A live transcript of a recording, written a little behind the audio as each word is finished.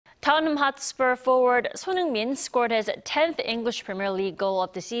Tottenham Hotspur forward Son Heung-min scored his 10th English Premier League goal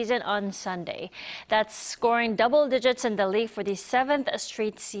of the season on Sunday. That's scoring double digits in the league for the 7th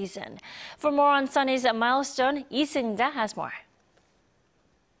straight season. For more on Sonny's milestone, Seung-jae has more.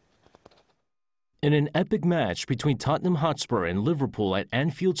 In an epic match between Tottenham Hotspur and Liverpool at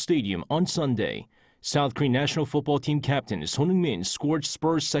Anfield Stadium on Sunday, South Korean national football team captain Son Heung-min scored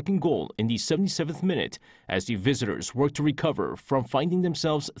Spurs' second goal in the 77th minute as the visitors worked to recover from finding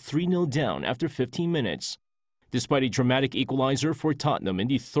themselves 3-0 down after 15 minutes. Despite a dramatic equalizer for Tottenham in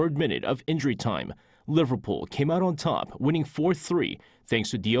the 3rd minute of injury time, Liverpool came out on top, winning 4-3 thanks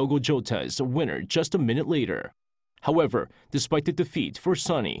to Diogo Jota's winner just a minute later. However, despite the defeat for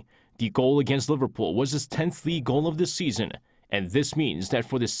Sonny, the goal against Liverpool was his 10th league goal of the season, and this means that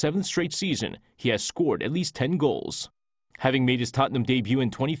for the 7th straight season, he has scored at least 10 goals. Having made his Tottenham debut in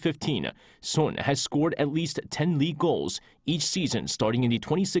 2015, Son has scored at least 10 league goals each season starting in the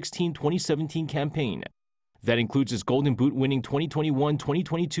 2016-2017 campaign. That includes his Golden Boot-winning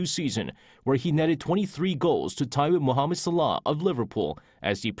 2021-2022 season, where he netted 23 goals to tie with Mohamed Salah of Liverpool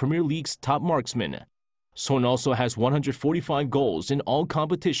as the Premier League's top marksman. Son also has 145 goals in all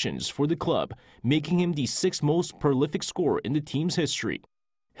competitions for the club, making him the 6th most prolific scorer in the team's history.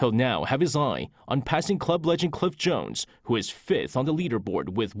 He'll now have his eye on passing club legend Cliff Jones, who is 5th on the leaderboard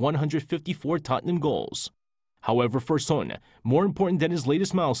with 154 Tottenham goals. However, for Son, more important than his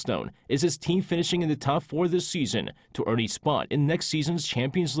latest milestone is his team finishing in the top 4 this season to earn a spot in next season's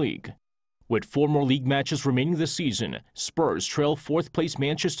Champions League. With 4 more league matches remaining this season, Spurs trail 4th-place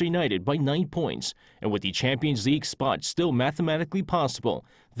Manchester United by 9 points, and with the Champions League spot still mathematically possible,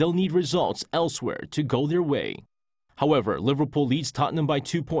 they'll need results elsewhere to go their way. However, Liverpool leads Tottenham by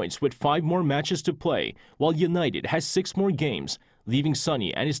 2 points with 5 more matches to play, while United has 6 more games, leaving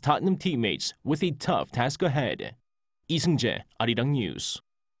Sonny and his Tottenham teammates with a tough task ahead. Seung-jae, 아리랑뉴스.